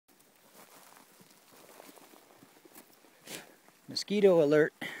Mosquito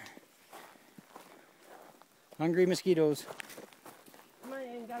alert. Hungry mosquitoes. Come on,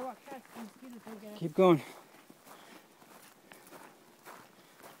 Aidan, gotta walk fast. The mosquitoes don't get us. Keep going.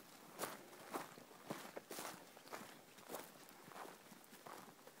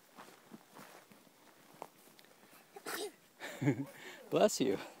 Bless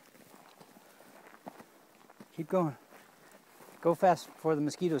you. Keep going. Go fast before the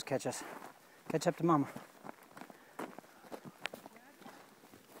mosquitoes catch us. Catch up to Mama.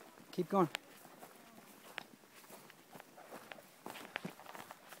 Keep going.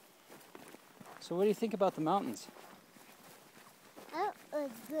 So what do you think about the mountains? That was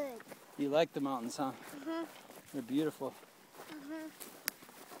good. You like the mountains, huh? They're beautiful.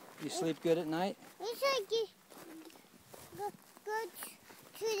 You sleep good at night? We should go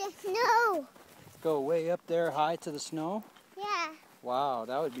to the snow. Go way up there high to the snow? Yeah. Wow,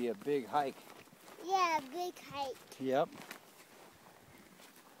 that would be a big hike. Yeah, big hike. Yep.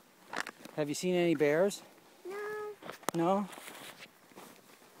 Have you seen any bears? No. No?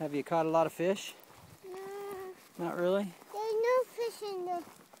 Have you caught a lot of fish? No. Not really? There's no fish in the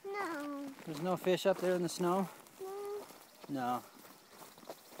snow. There's no fish up there in the snow? No. No.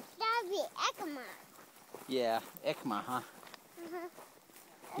 That'd be Ekama. Yeah, ECMA, huh?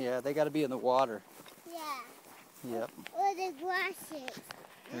 Yeah, they got to be in the water. Yeah. Yep. Or the grasses.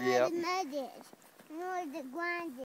 Or Yep. the mud is. Or the ground is.